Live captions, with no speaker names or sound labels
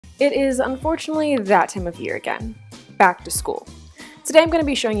It is unfortunately that time of year again. Back to school. Today I'm going to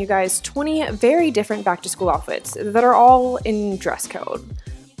be showing you guys 20 very different back to school outfits that are all in dress code.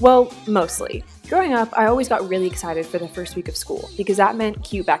 Well, mostly. Growing up, I always got really excited for the first week of school because that meant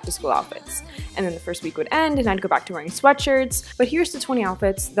cute back to school outfits. And then the first week would end and I'd go back to wearing sweatshirts, but here's the 20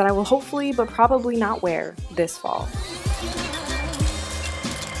 outfits that I will hopefully but probably not wear this fall.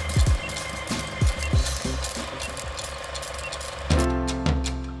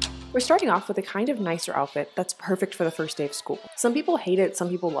 We're starting off with a kind of nicer outfit that's perfect for the first day of school. Some people hate it, some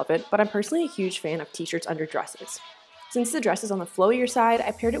people love it, but I'm personally a huge fan of t-shirts under dresses. Since the dress is on the flowier side,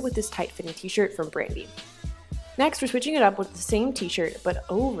 I paired it with this tight-fitting t-shirt from Brandy. Next, we're switching it up with the same t-shirt, but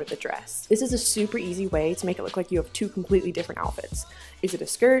over the dress. This is a super easy way to make it look like you have two completely different outfits. Is it a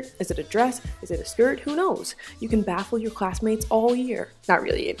skirt? Is it a dress? Is it a skirt? Who knows? You can baffle your classmates all year. Not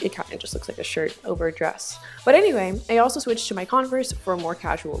really, it kind of just looks like a shirt over a dress. But anyway, I also switched to my Converse for a more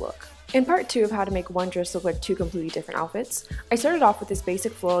casual look. In part 2 of how to make one dress look like two completely different outfits, I started off with this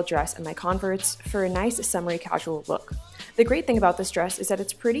basic floral dress and my Converse for a nice summery casual look. The great thing about this dress is that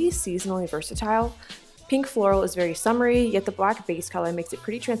it's pretty seasonally versatile. Pink floral is very summery, yet the black base color makes it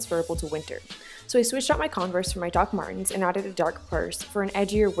pretty transferable to winter. So I switched out my Converse for my Doc Martens and added a dark purse for an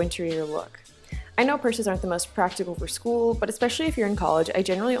edgier, winterier look. I know purses aren't the most practical for school, but especially if you're in college, I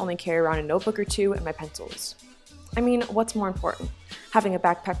generally only carry around a notebook or two and my pencils. I mean, what's more important? Having a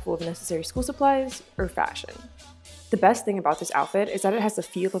backpack full of necessary school supplies or fashion? The best thing about this outfit is that it has the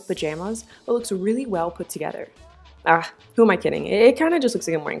feel of pajamas, but looks really well put together. Who am I kidding? It kind of just looks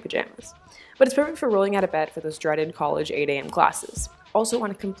like I'm wearing pajamas. But it's perfect for rolling out of bed for those dreaded college 8 a.m. classes. Also, on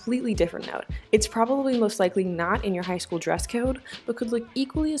a completely different note, it's probably most likely not in your high school dress code, but could look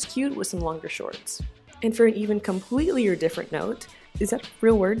equally as cute with some longer shorts. And for an even completely different note, is that a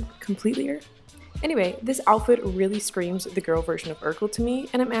real word? Completely? Anyway, this outfit really screams the girl version of Urkel to me,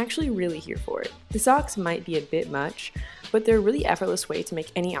 and I'm actually really here for it. The socks might be a bit much, but they're a really effortless way to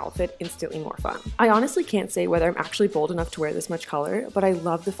make any outfit instantly more fun. I honestly can't say whether I'm actually bold enough to wear this much color, but I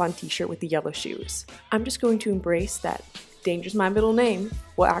love the fun t-shirt with the yellow shoes. I'm just going to embrace that Danger's my middle name.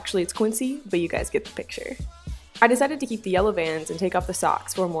 Well, actually it's Quincy, but you guys get the picture. I decided to keep the yellow Vans and take off the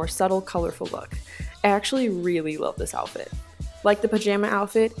socks for a more subtle, colorful look. I actually really love this outfit. Like the pajama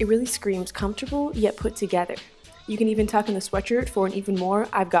outfit, it really screams comfortable yet put together. You can even tuck in the sweatshirt for an even more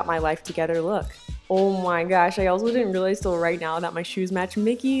I've got my life together look. Oh my gosh, I also didn't realize till right now that my shoes match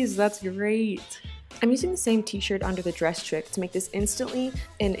Mickey's. That's great. I'm using the same t-shirt under the dress trick to make this instantly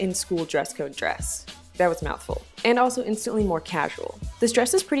an in-school dress code dress. That was a mouthful. And also instantly more casual. This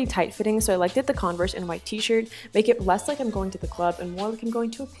dress is pretty tight fitting, so I liked that the Converse and white t-shirt make it less like I'm going to the club and more like I'm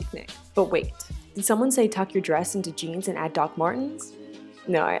going to a picnic. But wait, did someone say tuck your dress into jeans and add Doc Martens?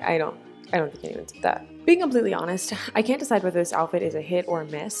 No, I don't think anyone did that. Being completely honest, I can't decide whether this outfit is a hit or a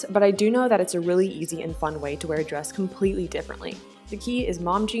miss, but I do know that it's a really easy and fun way to wear a dress completely differently. The key is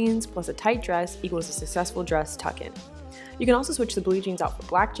mom jeans plus a tight dress equals a successful dress tuck-in. You can also switch the blue jeans out for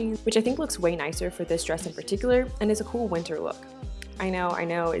black jeans, which I think looks way nicer for this dress in particular and is a cool winter look. I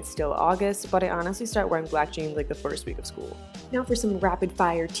know, it's still August, but I honestly start wearing black jeans like the first week of school. Now for some rapid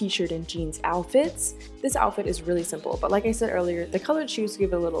fire t-shirt and jeans outfits. This outfit is really simple, but like I said earlier, the colored shoes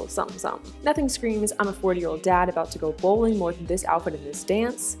give it a little something something. Nothing screams I'm a 40-year-old dad about to go bowling more than this outfit and this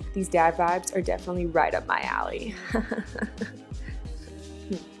dance. These dad vibes are definitely right up my alley.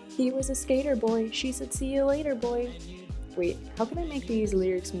 He was a skater boy, she said see you later boy. Wait, how can I make these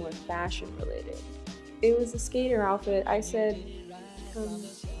lyrics more fashion related? It was a skater outfit, I said,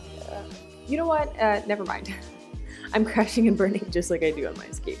 you know what, never mind. I'm crashing and burning just like I do on my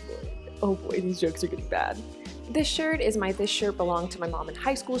skateboard. Oh boy, these jokes are getting bad. This shirt is my This Shirt Belonged to My Mom in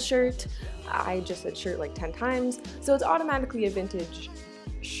High School shirt. I just said shirt like 10 times, so it's automatically a vintage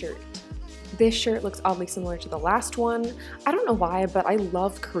shirt. This shirt looks oddly similar to the last one. I don't know why, but I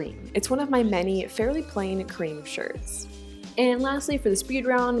love cream. It's one of my many fairly plain cream shirts. And lastly, for the speed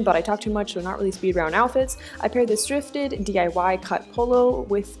round, but I talk too much so not really speed round outfits, I paired this thrifted DIY cut polo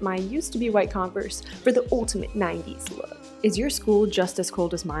with my used to be white Converse for the ultimate 90s look. Is your school just as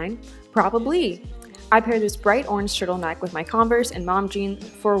cold as mine? Probably. I paired this bright orange turtleneck with my Converse and mom jeans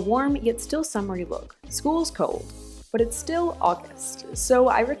for a warm yet still summery look. School's cold, but it's still August, so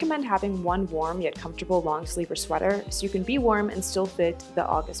I recommend having one warm yet comfortable long sleeve or sweater so you can be warm and still fit the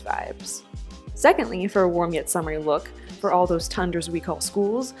August vibes. Secondly, for a warm yet summery look, for all those tundras we call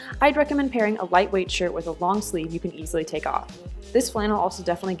schools, I'd recommend pairing a lightweight shirt with a long sleeve you can easily take off. This flannel also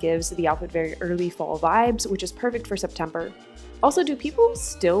definitely gives the outfit very early fall vibes, which is perfect for September. Also, do people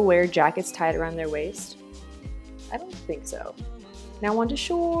still wear jackets tied around their waist? I don't think so. Now on to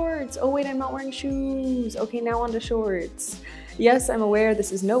shorts. Oh wait, I'm not wearing shoes. Okay, now on to shorts. Yes, I'm aware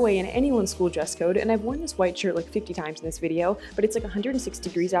this is no way in anyone's school dress code, and I've worn this white shirt like 50 times in this video, but it's like 106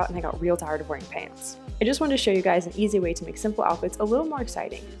 degrees out and I got real tired of wearing pants. I just wanted to show you guys an easy way to make simple outfits a little more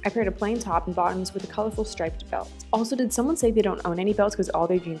exciting. I paired a plain top and bottoms with a colorful striped belt. Also, did someone say they don't own any belts because all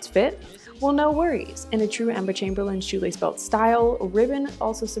their jeans fit? Well, no worries. In a true Emma Chamberlain shoelace belt style, a ribbon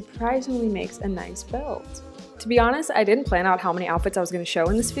also surprisingly makes a nice belt. To be honest, I didn't plan out how many outfits I was going to show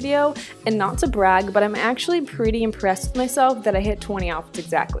in this video, and not to brag, but I'm actually pretty impressed with myself that I hit 20 outfits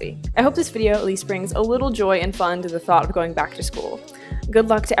exactly. I hope this video at least brings a little joy and fun to the thought of going back to school. Good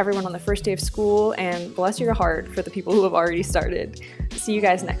luck to everyone on the first day of school, and bless your heart for the people who have already started. See you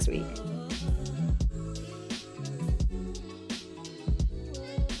guys next week.